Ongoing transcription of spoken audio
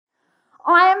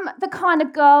I'm the kind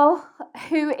of girl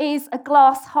who is a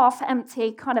glass half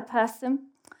empty kind of person.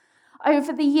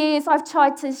 Over the years, I've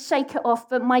tried to shake it off,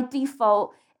 but my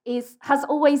default has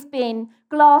always been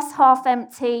glass half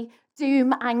empty,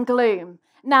 doom and gloom.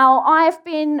 Now, I've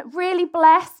been really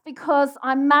blessed because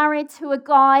I'm married to a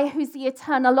guy who's the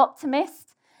eternal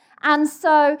optimist. And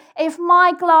so if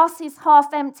my glass is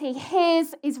half empty,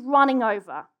 his is running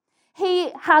over.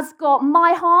 He has got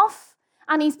my half,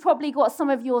 and he's probably got some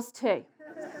of yours too.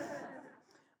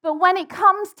 But when it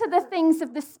comes to the things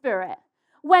of the Spirit,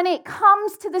 when it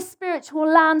comes to the spiritual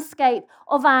landscape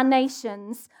of our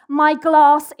nations, my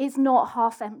glass is not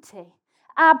half empty.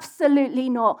 Absolutely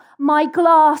not. My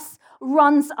glass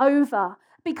runs over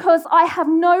because I have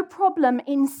no problem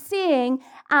in seeing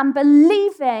and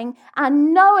believing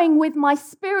and knowing with my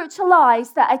spiritual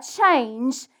eyes that a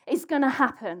change is going to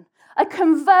happen. A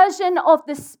conversion of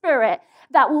the Spirit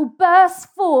that will burst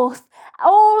forth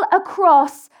all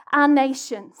across our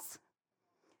nations.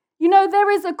 You know, there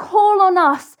is a call on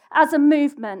us as a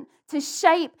movement to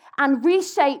shape and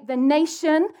reshape the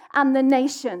nation and the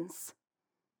nations.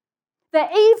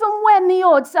 That even when the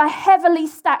odds are heavily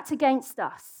stacked against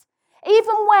us,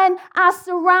 even when our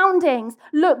surroundings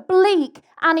look bleak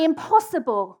and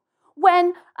impossible,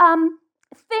 when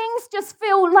things just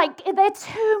feel like they're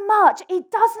too much,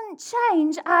 it doesn't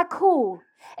change our call.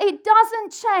 It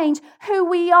doesn't change who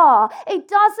we are. It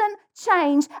doesn't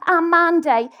change our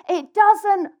mandate. It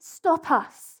doesn't stop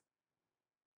us.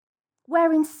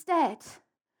 Where instead,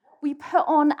 we put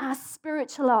on our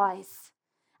spiritual eyes,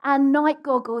 our night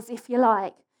goggles, if you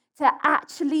like, to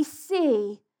actually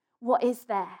see what is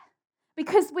there.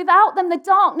 Because without them, the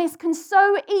darkness can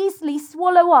so easily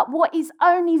swallow up what is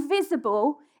only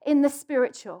visible in the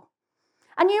spiritual.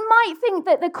 And you might think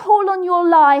that the call on your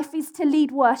life is to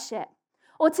lead worship,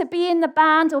 or to be in the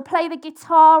band, or play the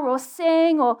guitar, or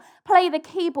sing, or play the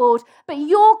keyboard. But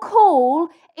your call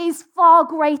is far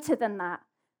greater than that.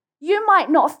 You might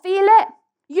not feel it.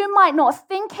 You might not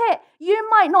think it. You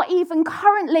might not even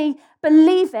currently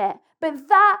believe it. But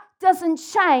that doesn't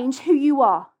change who you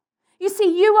are. You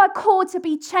see, you are called to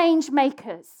be change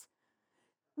makers.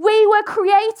 We were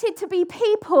created to be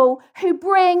people who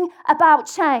bring about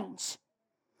change.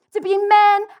 To be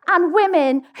men and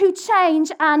women who change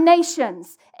our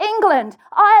nations. England,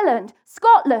 Ireland,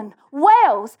 Scotland,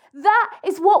 Wales. That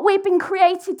is what we've been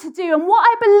created to do. And what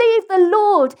I believe the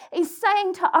Lord is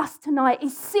saying to us tonight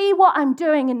is see what I'm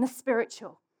doing in the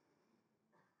spiritual.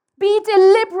 Be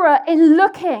deliberate in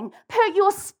looking. Put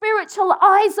your spiritual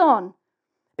eyes on.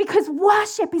 Because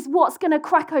worship is what's going to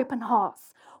crack open hearts.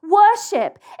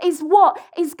 Worship is what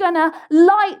is going to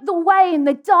light the way in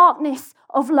the darkness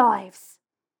of lives.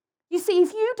 You see,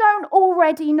 if you don't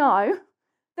already know,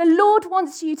 the Lord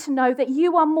wants you to know that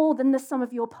you are more than the sum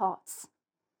of your parts.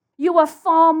 You are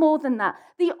far more than that.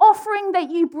 The offering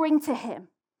that you bring to Him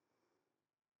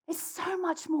is so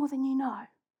much more than you know.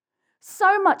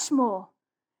 So much more.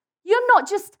 You're not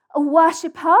just a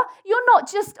worshiper. You're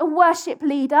not just a worship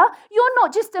leader. You're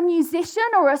not just a musician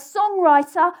or a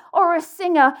songwriter or a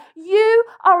singer. You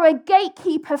are a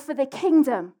gatekeeper for the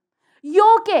kingdom.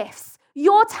 Your gifts,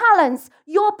 your talents,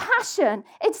 your passion,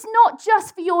 it's not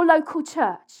just for your local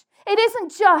church. It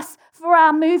isn't just for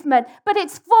our movement, but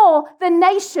it's for the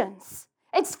nations.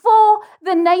 It's for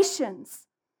the nations.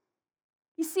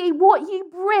 You see, what you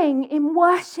bring in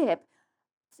worship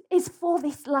is for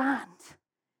this land.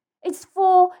 It's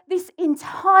for this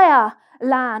entire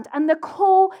land. And the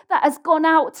call that has gone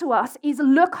out to us is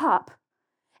look up.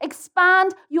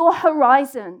 Expand your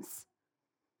horizons.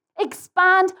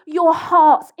 Expand your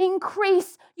hearts.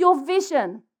 Increase your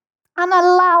vision. And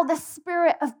allow the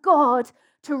Spirit of God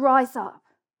to rise up.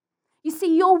 You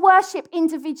see, your worship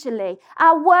individually,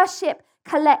 our worship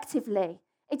collectively,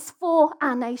 it's for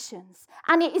our nations.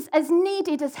 And it is as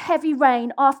needed as heavy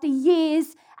rain after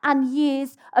years and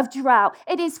years of drought.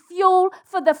 It is fuel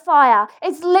for the fire.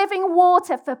 It's living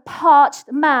water for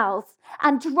parched mouths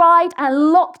and dried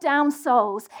and locked down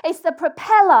souls. It's the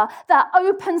propeller that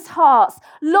opens hearts,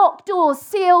 locked doors,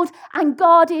 sealed and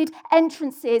guarded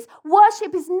entrances.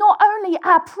 Worship is not only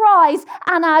our prize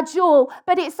and our jewel,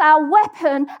 but it's our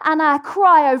weapon and our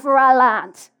cry over our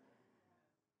land.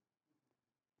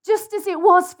 Just as it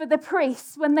was for the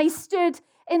priests when they stood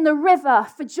in the river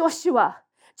for Joshua.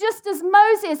 Just as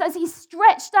Moses, as he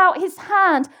stretched out his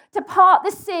hand to part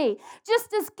the sea.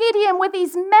 Just as Gideon with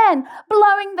his men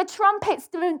blowing the trumpets,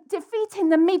 defeating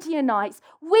the Midianites.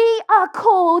 We are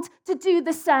called to do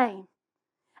the same.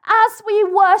 As we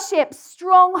worship,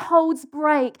 strongholds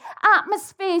break,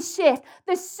 atmospheres shift,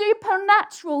 the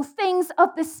supernatural things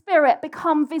of the Spirit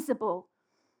become visible.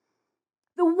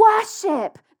 The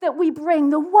worship that we bring,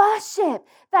 the worship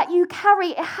that you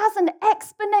carry, it has an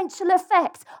exponential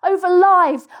effect over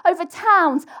lives, over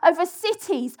towns, over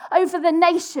cities, over the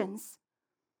nations.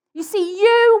 You see,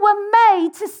 you were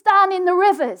made to stand in the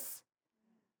rivers.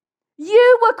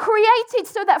 You were created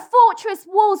so that fortress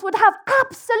walls would have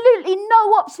absolutely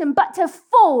no option but to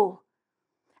fall.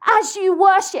 As you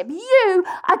worship, you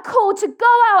are called to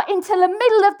go out into the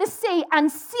middle of the sea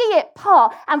and see it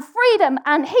part, and freedom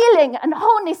and healing and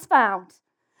wholeness found.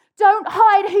 Don't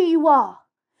hide who you are.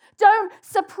 Don't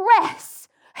suppress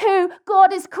who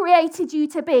God has created you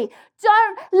to be.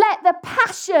 Don't let the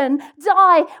passion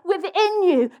die within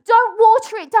you. Don't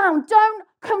water it down. Don't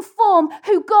conform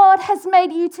who God has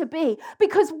made you to be,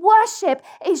 because worship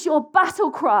is your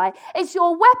battle cry. It's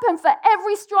your weapon for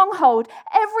every stronghold,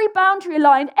 every boundary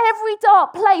line, every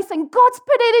dark place, and God's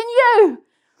put it in you.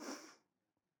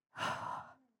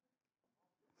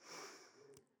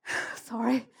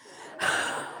 Sorry.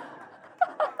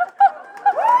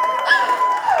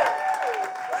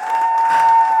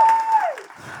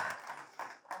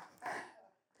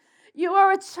 You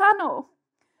are a channel.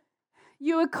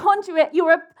 You're a conduit.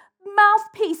 You're a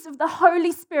mouthpiece of the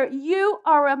Holy Spirit. You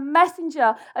are a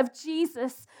messenger of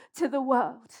Jesus to the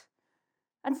world.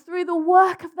 And through the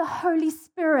work of the Holy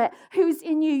Spirit who's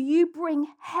in you, you bring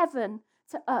heaven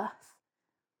to earth.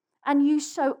 And you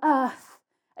show earth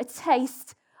a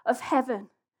taste of heaven.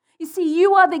 You see,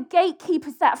 you are the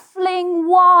gatekeepers that fling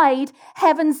wide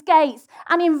heaven's gates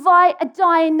and invite a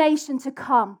dying nation to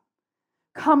come.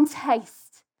 Come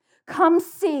taste. Come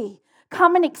see.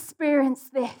 Come and experience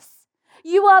this.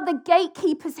 You are the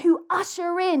gatekeepers who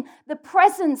usher in the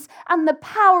presence and the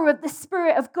power of the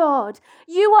Spirit of God.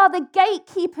 You are the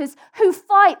gatekeepers who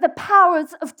fight the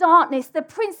powers of darkness, the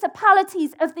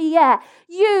principalities of the air.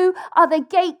 You are the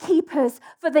gatekeepers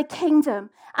for the kingdom.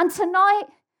 And tonight,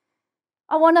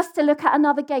 I want us to look at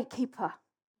another gatekeeper.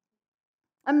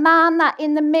 A man that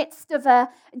in the midst of a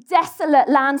desolate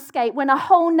landscape, when a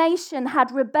whole nation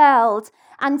had rebelled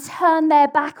and turned their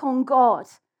back on God,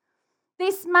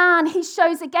 this man, he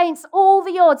shows against all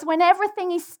the odds, when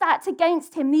everything is stacked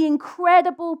against him, the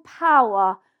incredible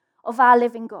power of our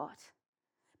living God.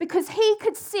 Because he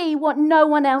could see what no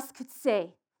one else could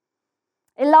see.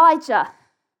 Elijah,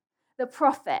 the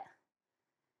prophet,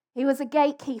 he was a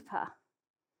gatekeeper.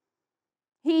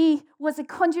 He was a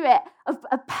conduit of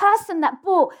a person that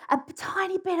brought a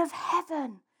tiny bit of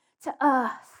heaven to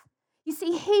earth. You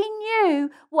see, he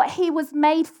knew what he was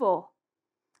made for.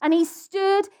 And he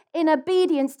stood in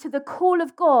obedience to the call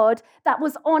of God that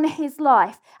was on his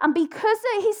life. And because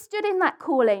he stood in that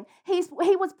calling, he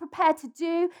was prepared to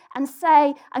do and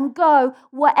say and go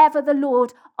whatever the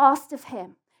Lord asked of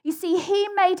him. You see, he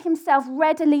made himself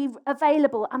readily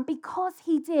available, and because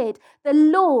he did, the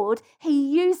Lord,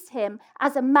 he used him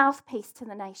as a mouthpiece to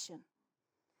the nation.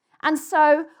 And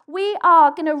so we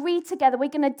are going to read together, we're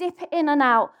going to dip in and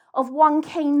out of 1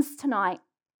 Kings tonight,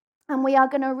 and we are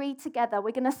going to read together.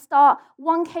 We're going to start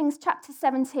 1 Kings chapter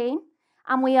 17,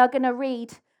 and we are going to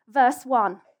read verse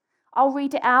 1. I'll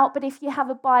read it out, but if you have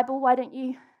a Bible, why don't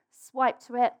you swipe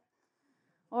to it?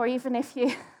 Or even if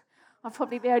you... I'm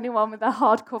probably the only one with a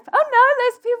hard copy. Oh, no,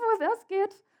 there's people with that's good.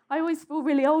 I always feel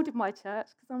really old in my church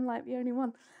because I'm like the only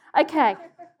one. Okay,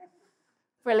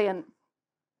 brilliant.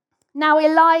 Now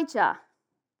Elijah,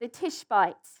 the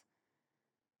Tishbite,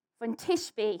 from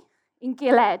Tishbe in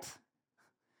Gilead,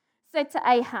 said to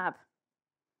Ahab,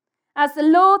 "As the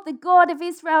Lord, the God of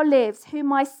Israel lives,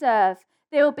 whom I serve,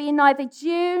 there will be neither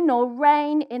dew nor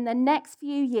rain in the next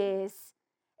few years,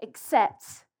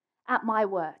 except at my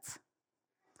word."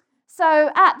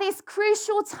 So at this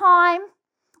crucial time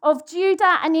of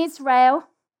Judah and Israel,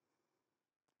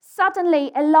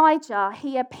 suddenly Elijah,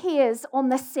 he appears on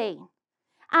the scene.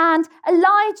 And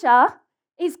Elijah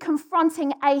is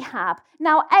confronting Ahab.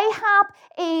 Now, Ahab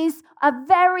is a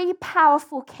very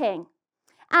powerful king.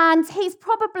 And he's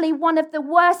probably one of the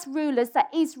worst rulers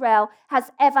that Israel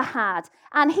has ever had.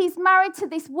 And he's married to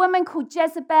this woman called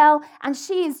Jezebel, and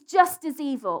she is just as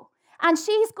evil. And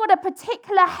she's got a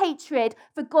particular hatred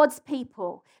for God's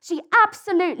people. She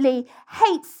absolutely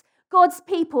hates God's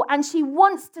people, and she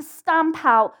wants to stamp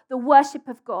out the worship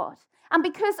of God. And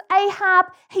because Ahab,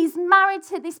 he's married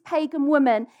to this pagan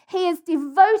woman, he has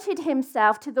devoted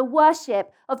himself to the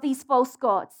worship of these false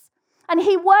gods. And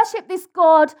he worshipped this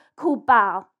god called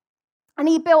Baal. And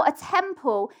he built a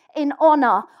temple in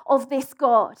honor of this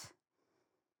god.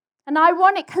 And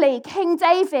ironically, King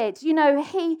David,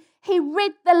 he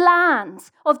rid the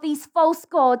land of these false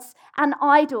gods and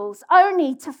idols,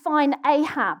 only to find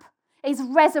Ahab is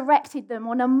resurrected them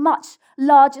on a much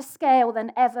larger scale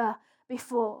than ever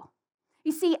before.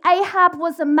 You see, Ahab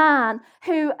was a man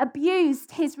who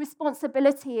abused his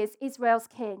responsibility as Israel's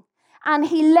king, and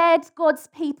he led God's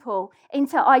people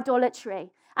into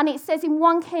idolatry. And it says in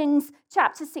 1 Kings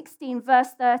chapter 16, verse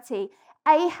 30,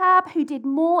 Ahab, who did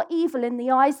more evil in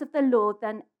the eyes of the Lord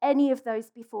than any of those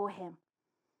before him.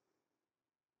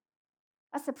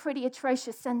 That's a pretty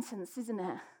atrocious sentence, isn't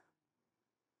it?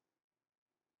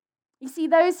 You see,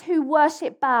 those who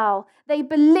worship Baal, they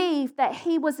believed that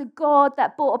he was a god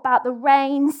that brought about the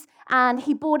rains and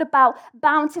he brought about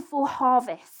bountiful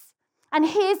harvests. And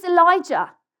here's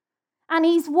Elijah, and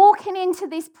he's walking into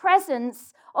this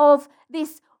presence of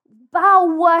this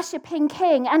Baal worshipping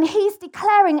king, and he's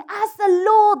declaring, as the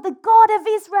Lord, the God of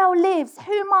Israel lives,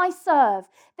 whom I serve,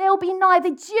 there will be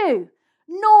neither dew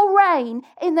nor rain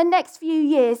in the next few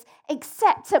years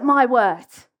except at my word.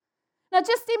 Now,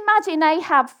 just imagine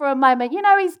Ahab for a moment. You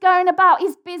know, he's going about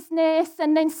his business,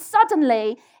 and then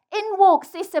suddenly in walks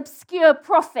this obscure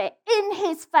prophet in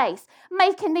his face,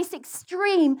 making this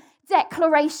extreme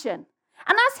declaration.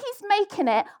 And as he's making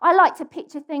it, I like to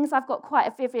picture things. I've got quite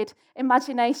a vivid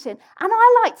imagination. And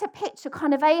I like to picture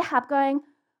kind of Ahab going,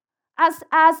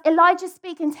 as Elijah's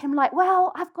speaking to him, like,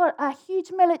 well, I've got a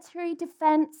huge military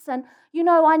defense, and, you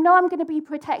know I'm going to be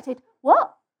protected.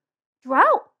 What?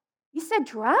 Drought? You said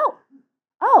drought?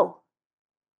 Oh,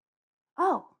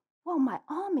 well, my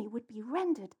army would be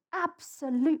rendered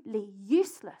absolutely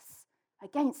useless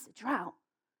against the drought.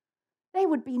 They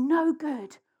would be no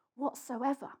good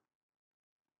whatsoever.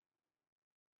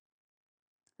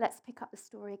 Let's pick up the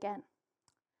story again.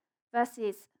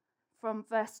 From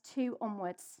verse 2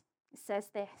 onwards, it says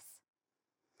this.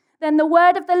 Then the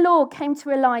word of the Lord came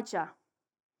to Elijah.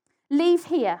 Leave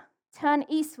here, turn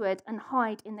eastward and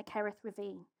hide in the Kerith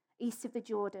ravine, east of the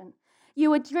Jordan. You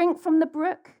will drink from the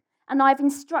brook, and I've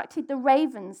instructed the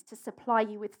ravens to supply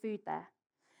you with food there.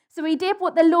 So he did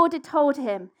what the Lord had told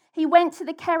him. He went to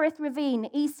the Kerith ravine,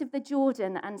 east of the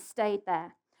Jordan, and stayed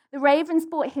there. The ravens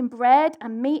brought him bread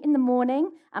and meat in the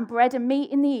morning, and bread and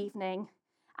meat in the evening,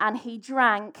 and he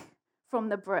drank from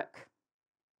the brook.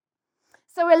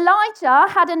 So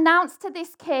Elijah had announced to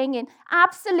this king in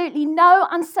absolutely no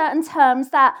uncertain terms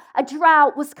that a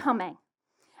drought was coming.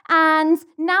 And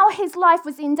now his life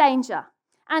was in danger.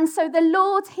 And so the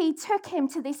Lord, he took him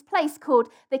to this place called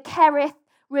the Kerith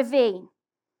ravine.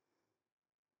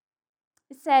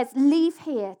 It says, leave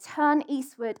here, turn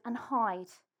eastward and hide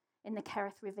in the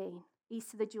Kerith ravine,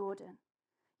 east of the Jordan.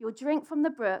 You'll drink from the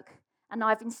brook, and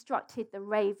I've instructed the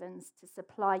ravens to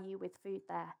supply you with food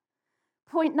there.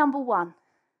 Point number 1.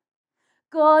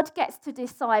 God gets to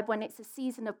decide when it's a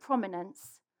season of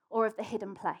prominence or of the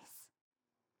hidden place.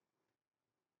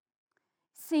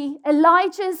 See,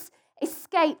 Elijah's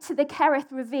escape to the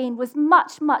Kerith ravine was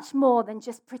much, much more than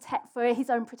just for his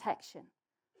own protection.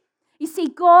 You see,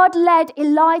 God led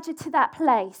Elijah to that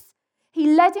place.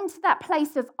 He led him to that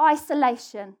place of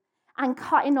isolation and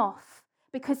cutting off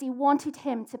because he wanted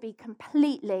him to be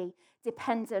completely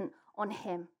dependent on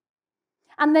him.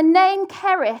 And the name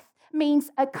Kerith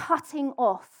means a cutting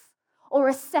off or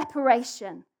a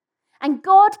separation. And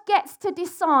God gets to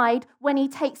decide when he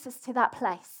takes us to that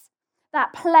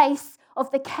place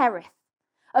of the Kerith,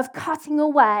 of cutting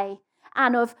away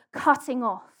and of cutting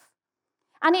off.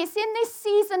 And it's in this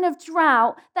season of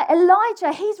drought that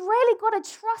Elijah, he's really got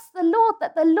to trust the Lord,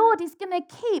 that the Lord is going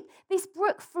to keep this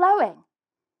brook flowing.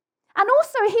 And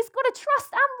also he's got to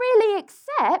trust and really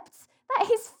accept that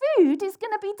his food is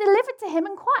going to be delivered to him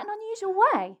in quite an unusual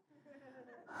way.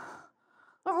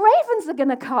 But ravens are going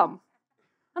to come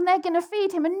and they're going to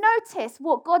feed him. And notice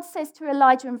what God says to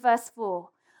Elijah in verse 4.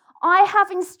 I have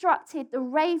instructed the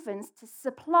ravens to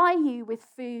supply you with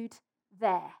food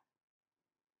there.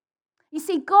 You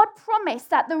see, God promised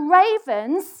that the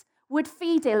ravens would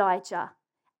feed Elijah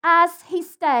as he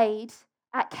stayed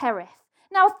at Kerith.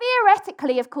 Now,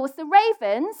 theoretically, of course, the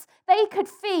ravens, they could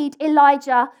feed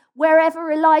Elijah wherever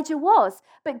Elijah was,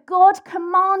 but God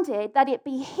commanded that it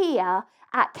be here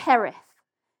at Kerith.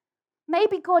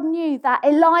 Maybe God knew that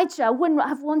Elijah wouldn't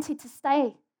have wanted to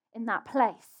stay in that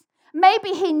place. Maybe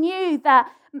he knew that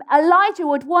Elijah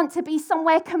would want to be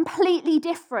somewhere completely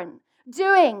different,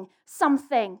 doing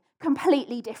something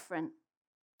completely different.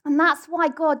 And that's why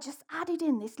God just added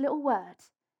in this little word,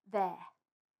 there.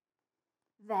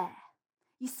 There.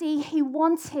 You see, he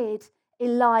wanted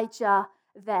Elijah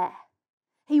there.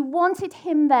 He wanted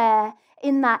him there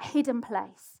in that hidden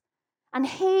place. And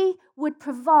he would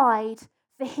provide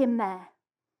for him there.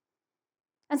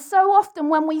 And so often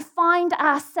when we find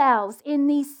ourselves in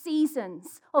these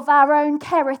seasons of our own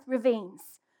Kerith ravines,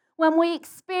 when we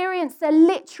experience the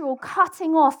literal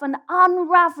cutting off and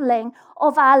unraveling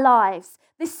of our lives.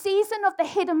 The season of the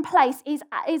hidden place is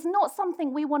not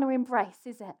something we want to embrace,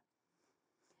 is it?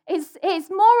 It's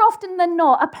more often than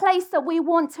not a place that we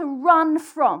want to run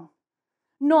from,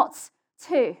 not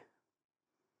to.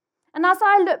 And as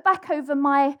I look back over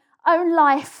my own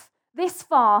life this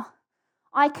far,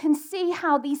 I can see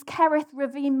how these Kerith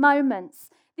Ravine moments,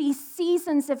 these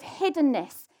seasons of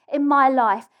hiddenness in my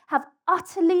life, have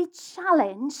utterly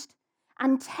challenged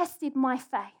and tested my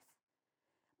faith.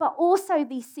 But also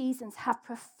these seasons have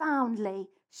profoundly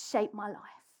shaped my life.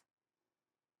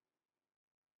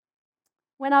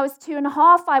 When I was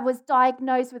 2.5, I was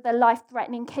diagnosed with a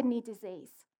life-threatening kidney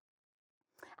disease.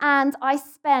 And I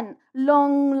spent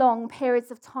long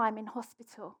periods of time in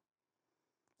hospital.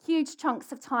 Huge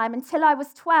chunks of time until I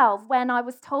was 12, when I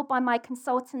was told by my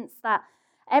consultants that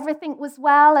everything was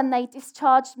well, and they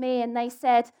discharged me and they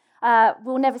said,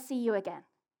 we'll never see you again.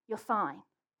 You're fine.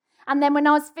 And then when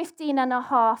I was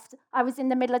 15.5, I was in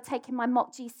the middle of taking my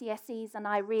mock GCSEs and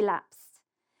I relapsed.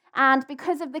 And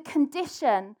because of the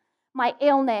condition, my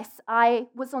illness, I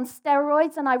was on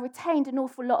steroids and I retained an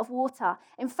awful lot of water.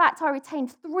 In fact, I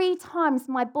retained 3 times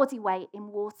my body weight in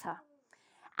water.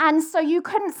 And so you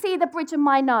couldn't see the bridge of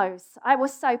my nose. I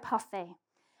was so puffy.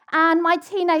 And my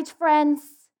teenage friends,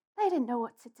 they didn't know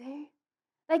what to do.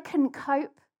 They couldn't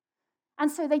cope. And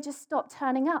so they just stopped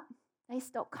turning up. They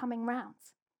stopped coming round.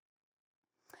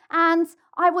 And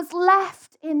I was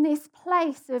left in this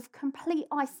place of complete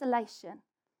isolation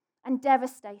and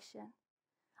devastation.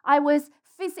 I was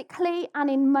physically and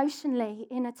emotionally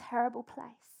in a terrible place.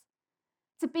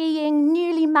 To being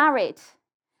newly married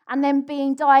and then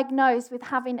being diagnosed with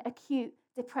having acute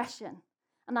depression.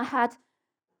 And I had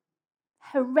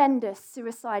horrendous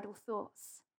suicidal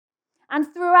thoughts. And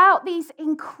throughout these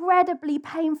incredibly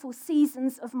painful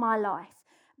seasons of my life,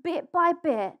 bit by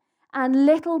bit and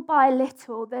little by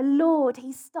little, the Lord,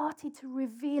 He started to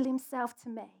reveal Himself to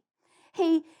me.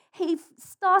 He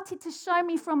started to show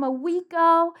me from a wee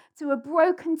girl to a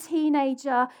broken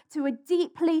teenager to a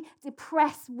deeply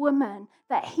depressed woman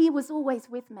that He was always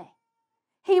with me.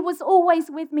 He was always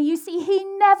with me. You see, He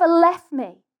never left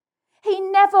me. He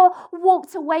never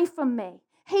walked away from me.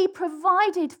 He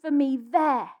provided for me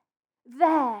there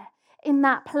in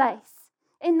that place.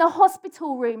 In the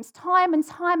hospital rooms, time and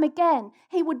time again,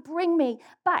 He would bring me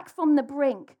back from the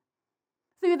brink.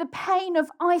 Through the pain of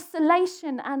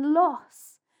isolation and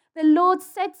loss, the Lord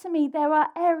said to me, there are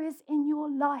areas in your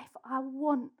life I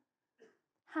want.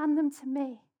 Hand them to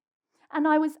me. And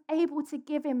I was able to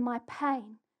give Him my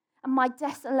pain and my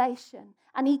desolation.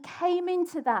 And He came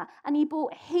into that and He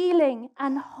brought healing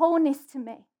and wholeness to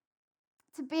me.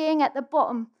 To being at the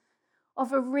bottom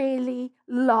of a really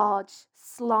large,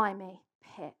 slimy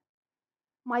pit.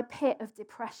 My pit of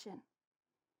depression.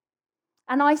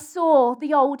 And I saw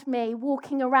the old me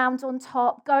walking around on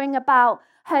top, going about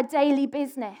her daily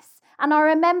business. And I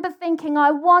remember thinking,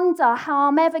 I wonder how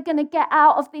I'm ever going to get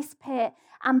out of this pit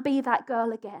and be that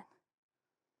girl again.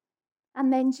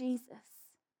 And then Jesus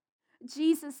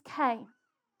came.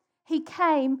 He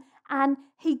came and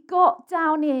He got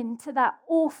down into that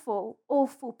awful,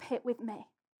 awful pit with me.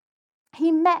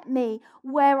 He met me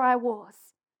where I was.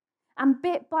 And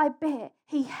bit by bit,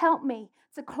 He helped me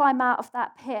to climb out of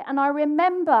that pit. And I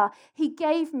remember He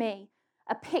gave me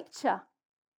a picture.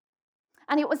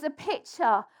 And it was a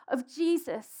picture of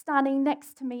Jesus standing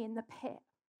next to me in the pit.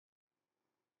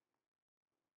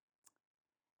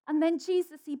 And then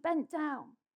Jesus, He bent down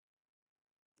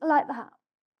like that.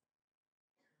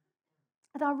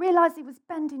 And I realized He was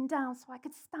bending down so I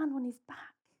could stand on His back.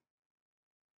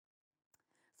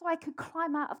 So I could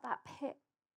climb out of that pit.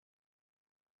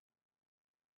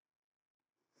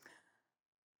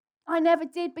 I never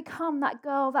did become that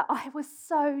girl that I was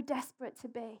so desperate to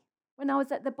be when I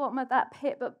was at the bottom of that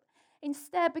pit, but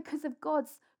instead, because of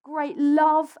God's great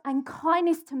love and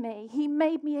kindness to me, He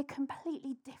made me a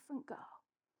completely different girl.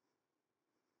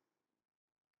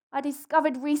 I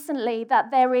discovered recently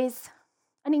that there is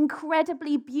an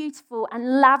incredibly beautiful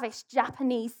and lavish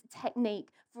Japanese technique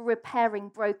for repairing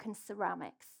broken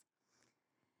ceramics.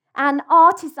 And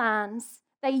artisans,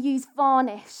 they use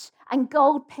varnish and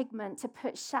gold pigment to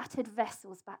put shattered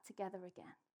vessels back together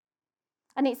again.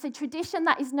 And it's a tradition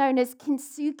that is known as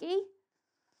kintsugi,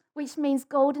 which means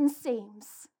golden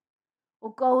seams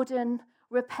or golden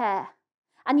repair.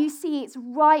 And you see, it's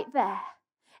right there.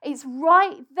 It's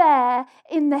right there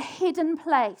in the hidden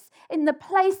place, in the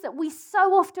place that we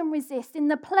so often resist, in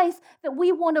the place that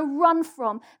we want to run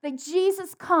from, that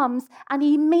Jesus comes and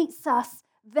He meets us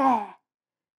there.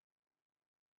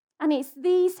 And it's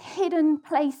these hidden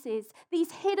places,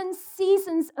 these hidden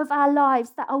seasons of our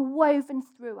lives that are woven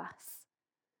through us.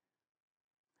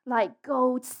 Like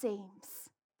gold seams,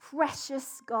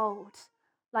 precious gold,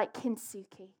 like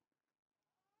kintsugi.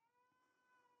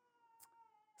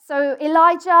 So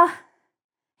Elijah,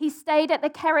 he stayed at the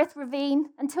Kerith ravine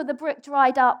until the brook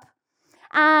dried up.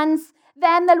 And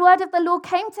then the word of the Lord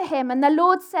came to him, and the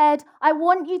Lord said, I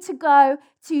want you to go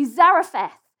to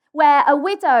Zarephath, where a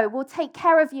widow will take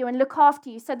care of you and look after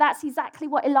you. So that's exactly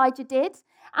what Elijah did.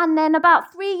 And then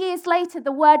about 3 years later,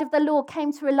 the word of the Lord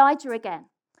came to Elijah again.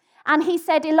 And he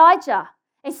said, Elijah,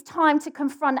 it's time to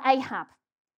confront Ahab.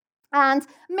 And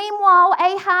meanwhile,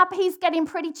 Ahab, he's getting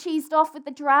pretty cheesed off with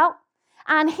the drought.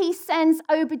 And he sends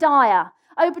Obadiah.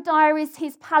 Obadiah is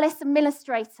his palace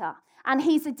administrator. And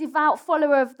he's a devout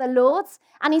follower of the Lord.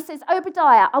 And he says,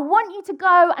 Obadiah, I want you to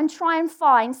go and try and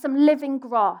find some living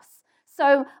grass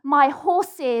so my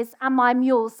horses and my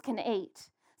mules can eat.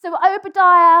 So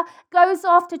Obadiah goes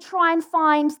off to try and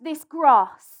find this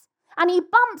grass. And he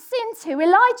bumps into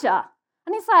Elijah.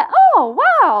 And he's like, oh,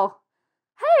 wow.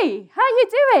 Hey, how you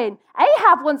doing?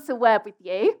 Ahab wants a word with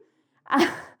you.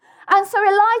 And so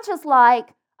Elijah's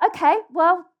like, okay,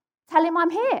 well, tell him I'm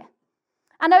here.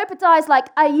 And Obadiah's like,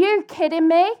 are you kidding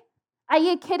me? Are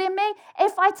you kidding me?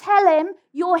 If I tell him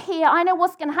you're here, I know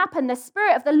what's going to happen. The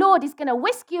Spirit of the Lord is going to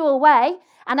whisk you away,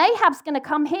 and Ahab's going to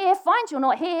come here, find you're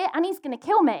not here, and he's going to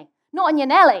kill me. Not on your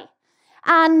Nelly.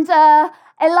 And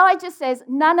Elijah says,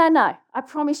 no, I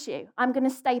promise you, I'm going to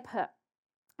stay put.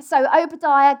 So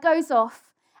Obadiah goes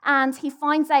off, and he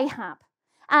finds Ahab.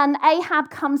 And Ahab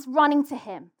comes running to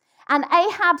him. And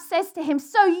Ahab says to him,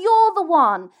 so you're the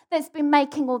one that's been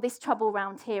making all this trouble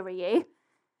around here, are you?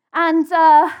 And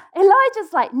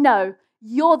Elijah's like, no,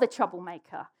 you're the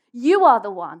troublemaker. You are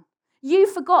the one. You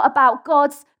forgot about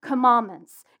God's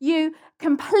commandments. You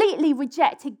completely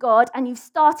rejected God and you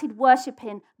started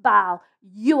worshipping Baal.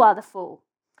 You are the fool.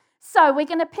 So we're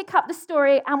going to pick up the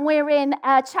story and we're in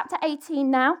chapter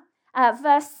 18 now,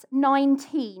 verse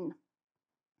 19.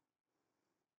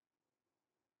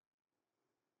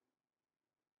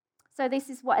 So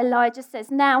this is what Elijah says.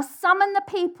 Now summon the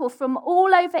people from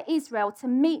all over Israel to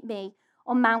meet me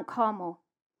on Mount Carmel.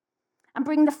 And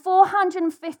bring the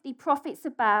 450 prophets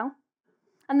of Baal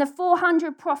and the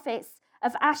 400 prophets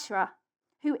of Asherah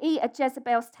who eat at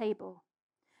Jezebel's table.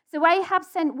 So Ahab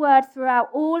sent word throughout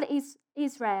all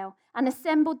Israel and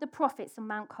assembled the prophets on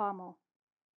Mount Carmel.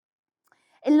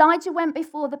 Elijah went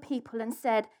before the people and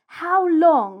said, how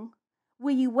long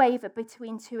will you waver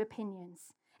between two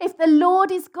opinions? If the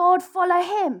Lord is God, follow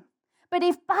him. But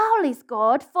if Baal is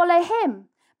God, follow him.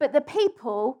 But the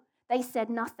people, they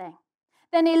said nothing.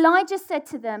 Then Elijah said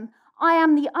to them, I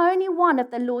am the only one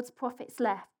of the Lord's prophets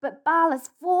left, but Baal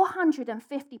has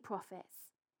 450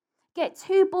 prophets. Get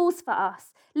 2 bulls for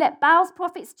us. Let Baal's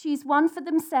prophets choose one for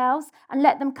themselves, and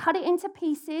let them cut it into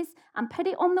pieces and put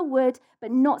it on the wood,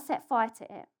 but not set fire to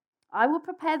it. I will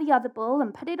prepare the other bull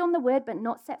and put it on the wood, but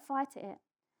not set fire to it.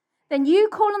 Then you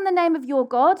call on the name of your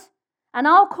God, and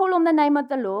I'll call on the name of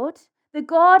the Lord. The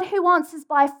God who answers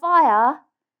by fire,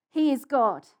 he is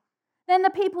God. Then the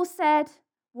people said,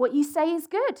 what you say is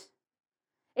good.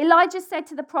 Elijah said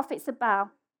to the prophets of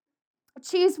Baal,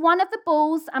 choose one of the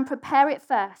bulls and prepare it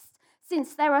first,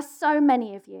 since there are so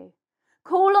many of you.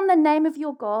 Call on the name of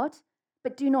your God,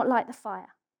 but do not light the fire.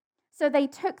 So they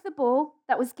took the bull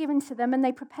that was given to them and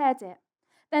they prepared it.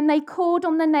 Then they called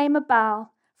on the name of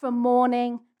Baal from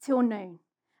morning till noon.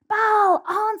 Baal,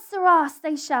 answer us,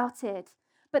 they shouted,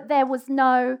 but there was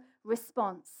no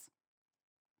response.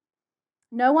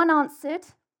 No one answered,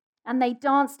 and they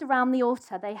danced around the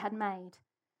altar they had made.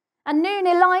 At noon,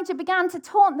 Elijah began to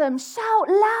taunt them. Shout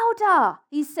louder,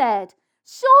 he said.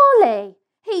 Surely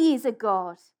he is a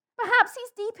god. Perhaps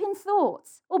he's deep in thought,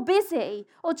 or busy,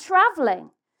 or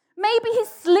traveling. Maybe he's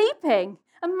sleeping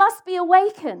and must be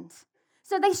awakened.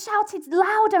 So they shouted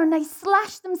louder and they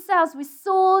slashed themselves with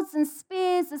swords and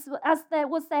spears as there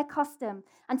was their custom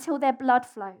until their blood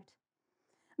flowed.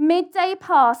 Midday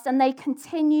passed and they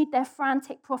continued their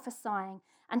frantic prophesying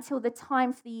until the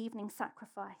time for the evening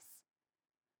sacrifice.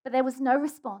 But there was no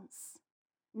response.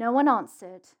 No one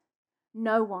answered.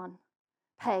 No one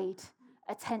paid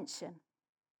attention.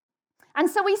 And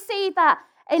so we see that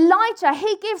Elijah,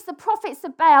 he gives the prophets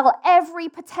of Baal every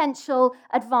potential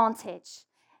advantage.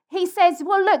 He says,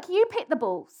 well, look, you pick the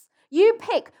bulls. You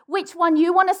pick which one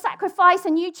you want to sacrifice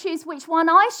and you choose which one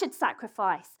I should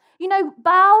sacrifice. You know,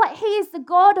 Baal, he is the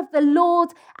God of the Lord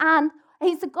and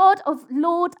he's the God of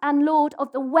Lord and Lord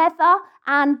of the weather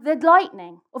and the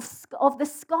lightning, of the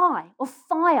sky, of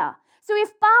fire. So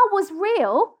if Baal was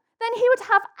real, then he would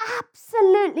have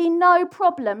absolutely no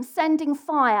problem sending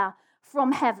fire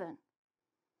from heaven.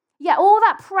 Yet all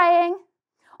that praying,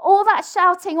 all that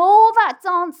shouting, all that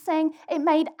dancing, it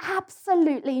made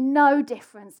absolutely no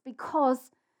difference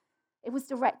because it was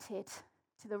directed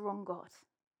to the wrong God,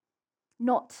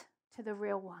 not to the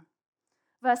real one.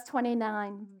 Verse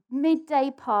 29,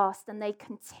 midday passed and they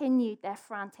continued their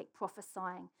frantic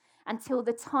prophesying until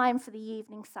the time for the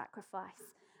evening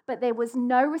sacrifice. But there was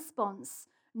no response,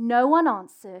 no one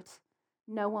answered,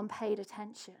 no one paid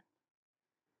attention.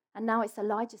 And now it's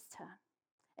Elijah's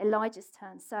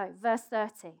turn. So, verse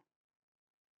 30.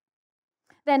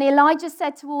 Then Elijah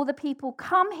said to all the people,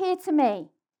 "Come here to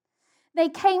me." They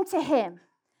came to him,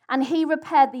 and he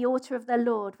repaired the altar of the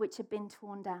Lord, which had been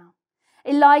torn down.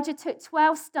 Elijah took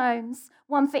 12 stones,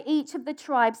 one for each of the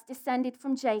tribes descended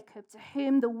from Jacob, to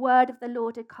whom the word of the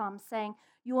Lord had come, saying,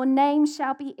 "Your name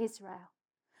shall be Israel."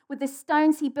 With the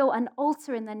stones he built an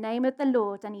altar in the name of the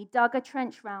Lord, and he dug a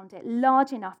trench round it,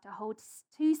 large enough to hold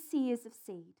 2 seahs of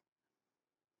seed.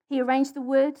 He arranged the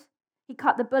wood, he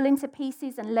cut the bull into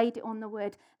pieces and laid it on the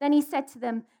wood. Then he said to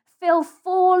them, "Fill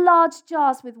 4 large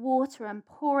jars with water and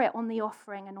pour it on the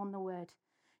offering and on the wood."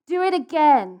 "Do it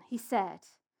again," he said.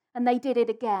 And they did it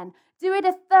again. "Do it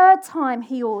a 3rd time,"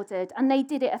 he ordered, and they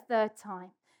did it a 3rd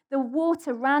time. The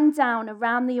water ran down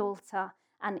around the altar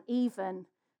and even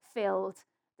filled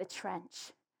the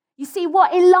trench. You see,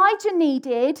 what Elijah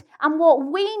needed and what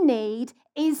we need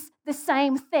is the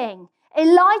same thing.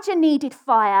 Elijah needed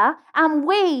fire, and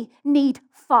we need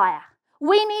fire.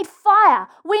 We need fire.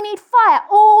 We need fire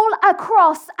all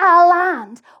across our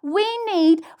land. We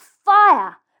need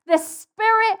fire. The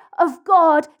Spirit of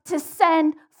God to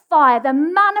send fire, the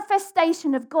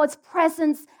manifestation of God's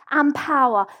presence and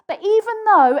power. But even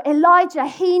though Elijah,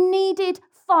 he needed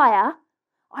fire,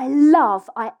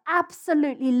 I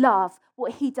absolutely love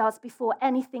what he does before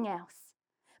anything else.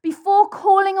 Before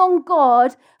calling on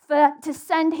God to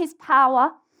send his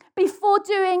power, before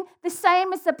doing the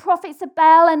same as the prophets of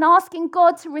Baal and asking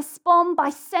God to respond by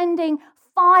sending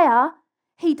fire,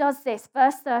 he does this.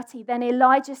 Verse 30, then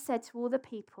Elijah said to all the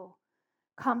people,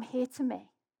 "Come here to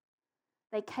me."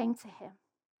 They came to him,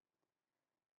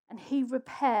 and he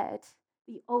repaired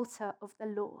the altar of the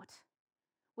Lord,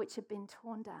 which had been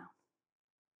torn down.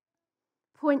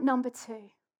 Point number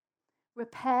 2,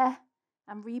 repair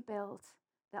and rebuild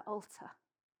the altar.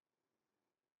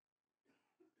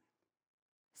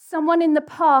 Someone in the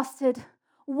past had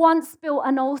once built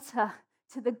an altar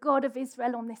to the God of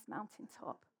Israel on this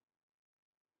mountaintop,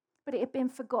 but it had been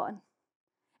forgotten.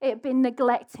 It had been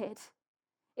neglected.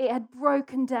 It had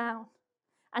broken down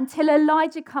until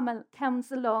Elijah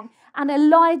comes along, and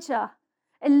Elijah,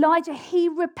 he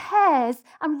repairs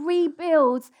and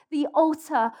rebuilds the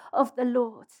altar of the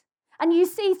Lord. And you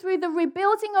see, through the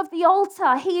rebuilding of the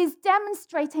altar, he is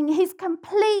demonstrating his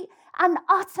complete and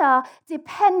utter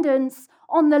dependence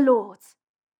on the Lord.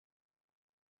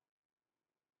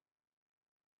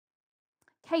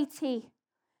 Katie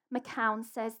McCown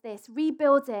says this: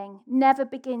 rebuilding never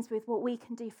begins with what we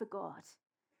can do for God.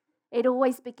 It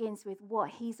always begins with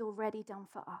what he's already done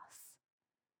for us.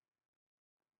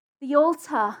 The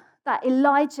altar that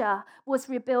Elijah was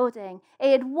rebuilding,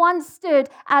 it had once stood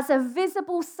as a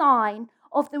visible sign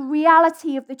of the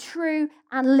reality of the true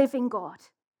and living God.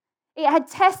 It had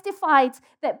testified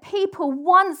that people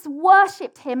once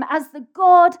worshipped him as the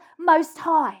God Most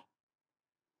High.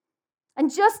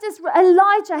 And just as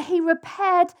Elijah, he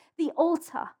repaired the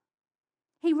altar.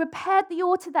 He repaired the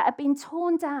altar that had been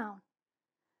torn down.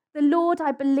 The Lord,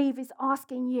 I believe, is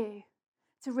asking you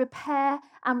to repair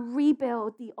and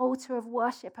rebuild the altar of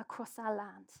worship across our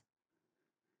land.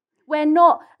 Where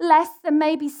not less than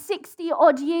maybe 60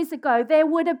 odd years ago, there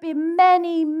would have been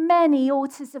many, many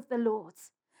altars of the Lord.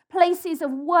 Places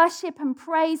of worship and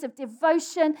praise, of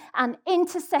devotion and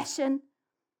intercession.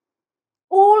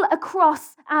 All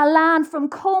across our land, from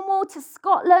Cornwall to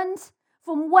Scotland,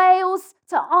 from Wales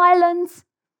to Ireland.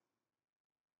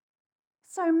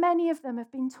 So many of them have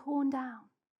been torn down.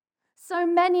 So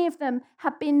many of them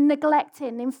have been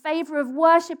neglected in favor of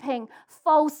worshipping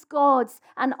false gods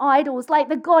and idols, like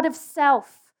the god of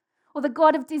self, or the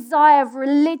god of desire, of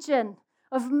religion,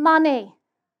 of money,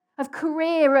 of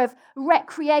career, of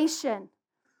recreation.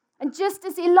 And just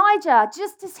as Elijah,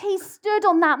 just as he stood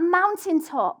on that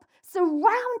mountaintop,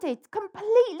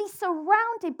 completely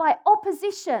surrounded by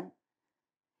opposition,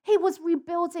 he was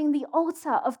rebuilding the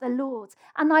altar of the Lord.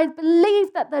 And I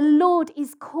believe that the Lord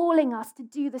is calling us to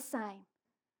do the same.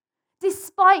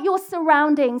 Despite your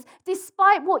surroundings,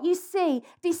 despite what you see,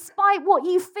 despite what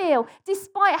you feel,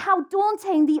 despite how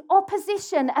daunting the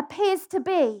opposition appears to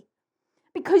be,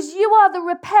 because you are the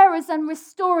repairers and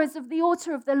restorers of the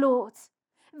altar of the Lord.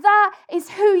 That is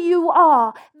who you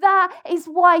are. That is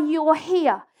why you're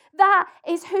here. That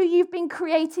is who you've been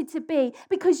created to be,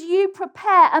 because you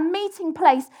prepare a meeting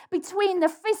place between the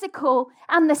physical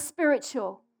and the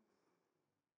spiritual.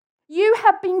 You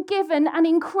have been given an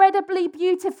incredibly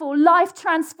beautiful,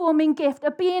 life-transforming gift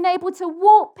of being able to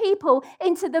walk people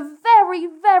into the very,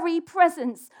 very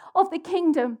presence of the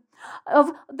kingdom,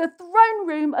 of the throne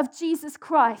room of Jesus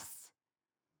Christ.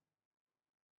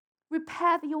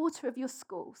 Repair the altar of your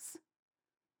schools.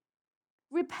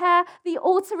 Repair the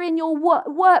altar in your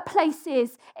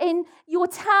workplaces, in your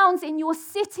towns, in your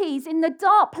cities, in the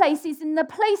dark places, in the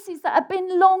places that have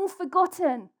been long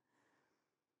forgotten.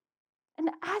 And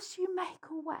as you make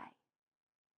a way,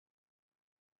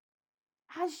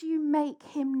 as you make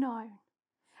him known,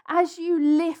 as you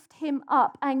lift him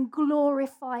up and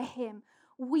glorify him,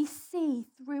 we see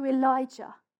through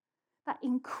Elijah that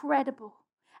incredible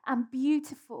and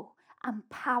beautiful and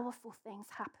powerful things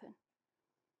happen.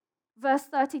 Verse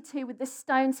 32, with the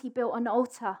stones he built an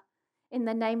altar in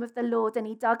the name of the Lord, and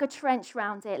he dug a trench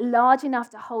round it, large enough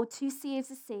to hold 2 seahs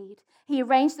of seed. He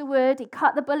arranged the wood, he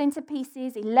cut the bull into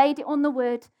pieces, he laid it on the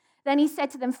wood. Then he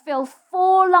said to them, fill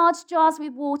 4 large jars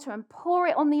with water and pour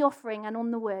it on the offering and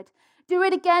on the wood. Do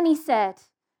it again, he said,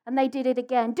 and they did it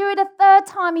again. Do it a 3rd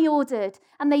time, he ordered,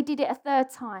 and they did it a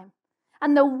 3rd time.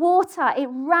 And the water, it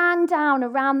ran down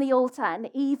around the altar and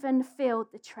even filled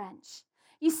the trench.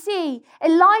 You see,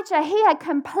 Elijah, he had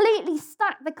completely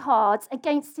stacked the cards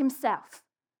against himself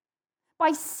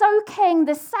by soaking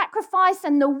the sacrifice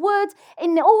and the wood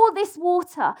in all this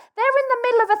water. They're in the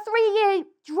middle of a 3-year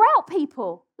drought,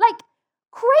 people. Like,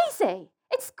 crazy.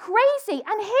 It's crazy.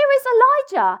 And here is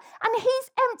Elijah, and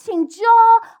he's emptying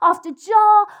jar after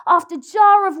jar after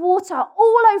jar of water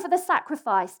all over the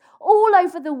sacrifice, all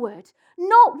over the wood.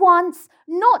 Not once,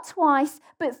 not twice,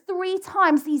 but 3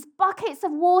 times these buckets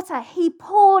of water he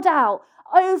poured out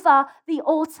over the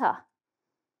altar.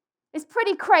 It's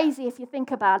pretty crazy if you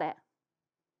think about it.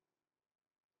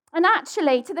 And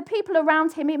actually, to the people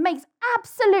around him, it makes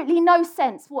absolutely no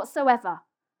sense whatsoever.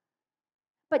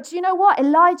 But do you know what?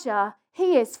 Elijah,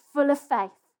 he is full of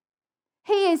faith.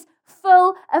 He is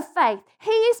full of faith.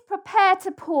 He is prepared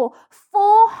to pour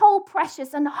 4 whole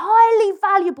precious and highly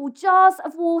valuable jars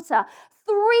of water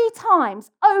 3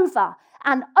 times over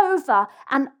and over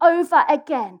and over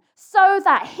again, so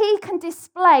that he can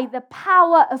display the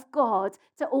power of God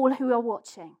to all who are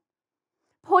watching.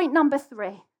 Point number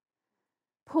 3,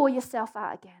 pour yourself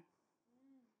out again.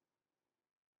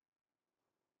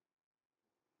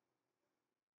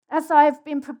 As I've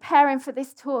been preparing for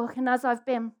this talk and as I've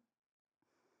been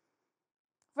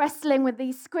wrestling with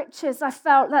these scriptures, I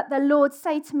felt that the Lord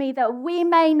say to me that we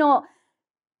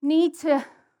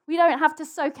don't have to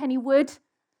soak any wood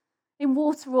in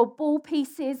water or ball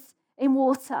pieces in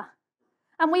water.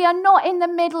 And we are not in the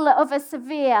middle of a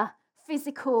severe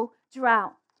physical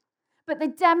drought. But the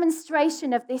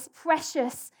demonstration of this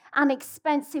precious and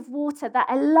expensive water that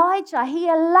Elijah, he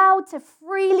allowed to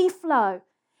freely flow,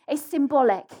 is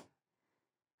symbolic.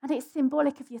 And it's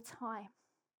symbolic of your time.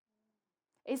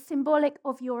 It's symbolic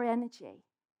of your energy.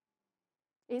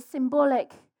 It's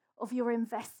symbolic of your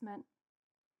investment.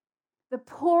 The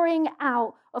pouring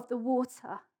out of the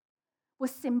water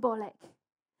was symbolic.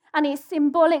 And it's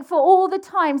symbolic for all the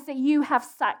times that you have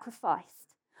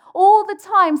sacrificed, all the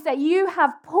times that you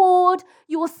have poured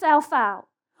yourself out,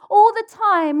 all the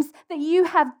times that you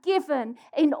have given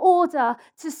in order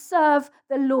to serve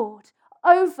the Lord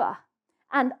over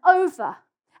and over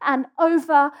and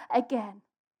over again.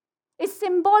 It's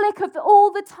symbolic of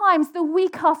all the times, the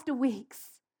week after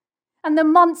weeks, and the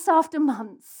months after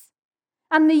months,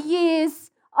 and the years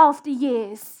after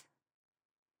years,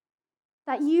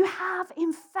 that you have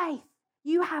in faith,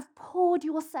 you have poured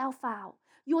yourself out,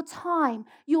 your time,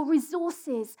 your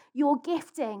resources, your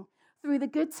gifting, through the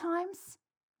good times,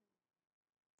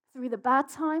 through the bad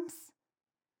times,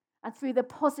 and through the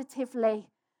positively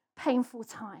painful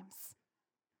times.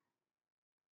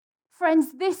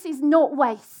 Friends, this is not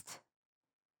waste.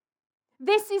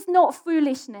 This is not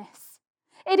foolishness.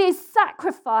 It is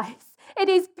sacrifice. It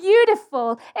is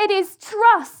beautiful. It is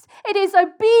trust. It is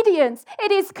obedience.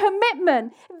 It is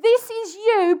commitment. This is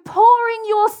you pouring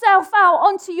yourself out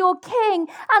onto your King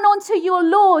and onto your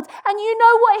Lord. And you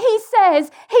know what he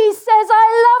says? He says,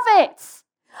 I love it.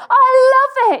 I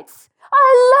love it.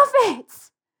 I love it.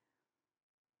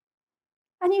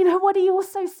 And you know what he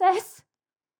also says?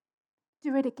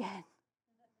 Do it again.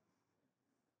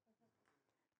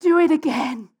 Do it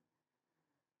again.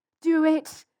 Do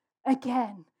it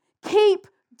again. Keep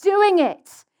doing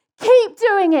it. Keep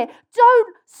doing it.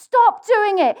 Don't stop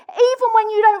doing it. Even when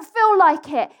you don't feel like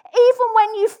it. Even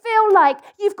when you feel like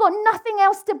you've got nothing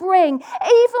else to bring.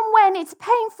 Even when it's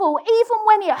painful. Even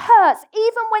when it hurts.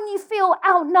 Even when you feel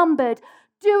outnumbered.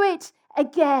 Do it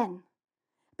again.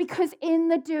 Because in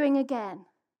the doing again,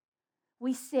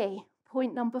 we see,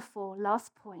 point number 4,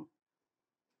 last point,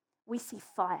 we see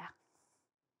fire.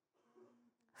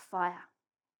 Fire.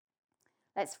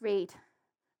 Let's read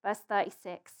verse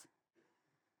 36.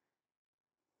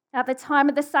 At the time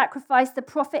of the sacrifice, the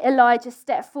prophet Elijah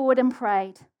stepped forward and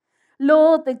prayed,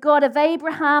 Lord, the God of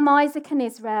Abraham, Isaac, and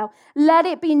Israel, let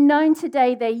it be known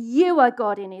today that you are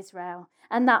God in Israel,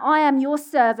 and that I am your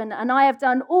servant, and I have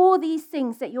done all these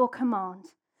things at your command.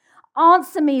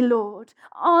 Answer me, Lord,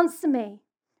 answer me.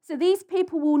 So these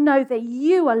people will know that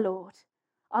you are Lord,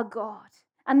 our God,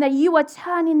 and that you are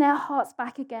turning their hearts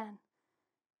back again.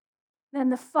 Then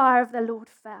the fire of the Lord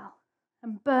fell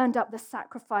and burned up the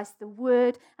sacrifice, the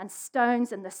wood and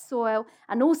stones and the soil,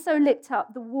 and also licked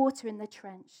up the water in the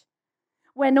trench.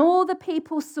 When all the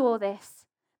people saw this,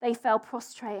 they fell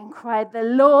prostrate and cried, the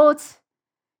Lord,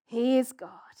 he is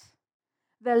God.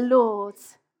 The Lord,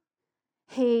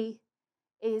 he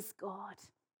is God.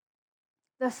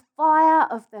 The fire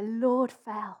of the Lord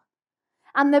fell.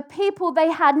 And the people, they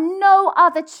had no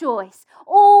other choice.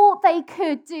 All they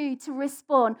could do to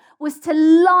respond was to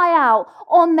lie out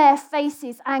on their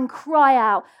faces and cry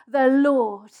out, the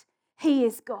Lord, he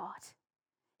is God.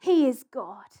 He is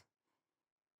God.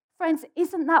 Friends,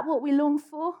 isn't that what we long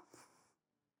for?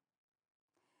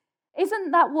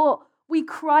 Isn't that what we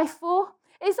cry for?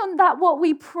 Isn't that what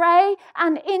we pray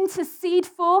and intercede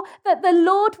for? That the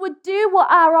Lord would do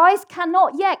what our eyes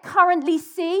cannot yet currently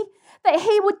see? That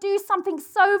he would do something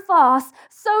so vast,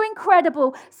 so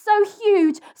incredible, so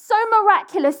huge, so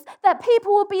miraculous that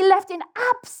people will be left in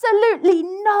absolutely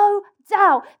no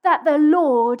doubt that the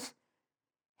Lord,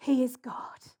 he is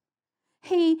God.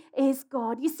 He is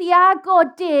God. You see, our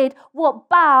God did what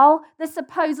Baal, the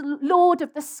supposed Lord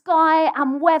of the sky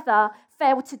and weather,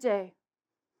 failed to do.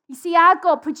 You see, our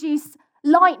God produced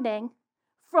lightning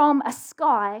from a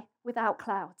sky without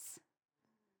clouds.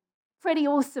 Pretty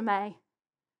awesome, eh?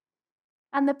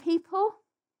 And the people,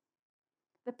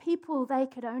 they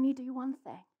could only do one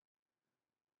thing.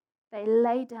 They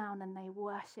lay down and they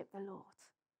worshiped the Lord.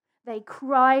 They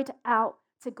cried out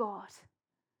to God.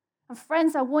 And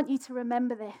friends, I want you to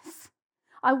remember this.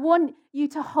 I want you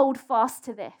to hold fast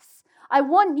to this. I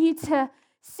want you to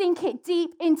sink it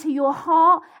deep into your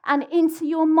heart and into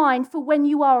your mind for when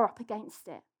you are up against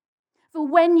it. For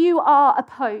when you are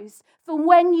opposed, for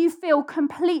when you feel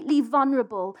completely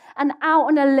vulnerable and out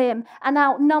on a limb and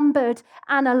outnumbered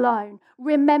and alone.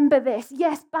 Remember this.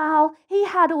 Yes, Baal, he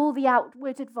had all the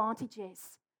outward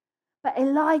advantages. But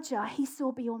Elijah, he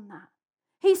saw beyond that.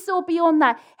 He saw beyond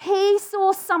that. He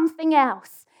saw something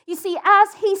else. You see,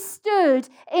 as he stood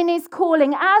in his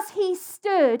calling, as he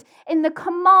stood in the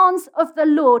commands of the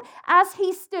Lord, as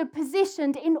he stood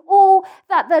positioned in all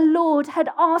that the Lord had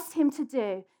asked him to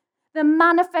do, the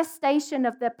manifestation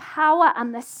of the power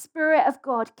and the Spirit of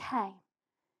God came,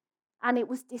 and it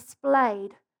was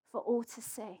displayed for all to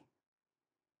see,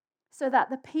 so that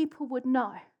the people would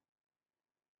know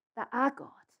that our God,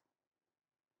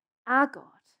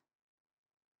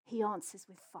 he answers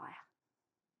with fire.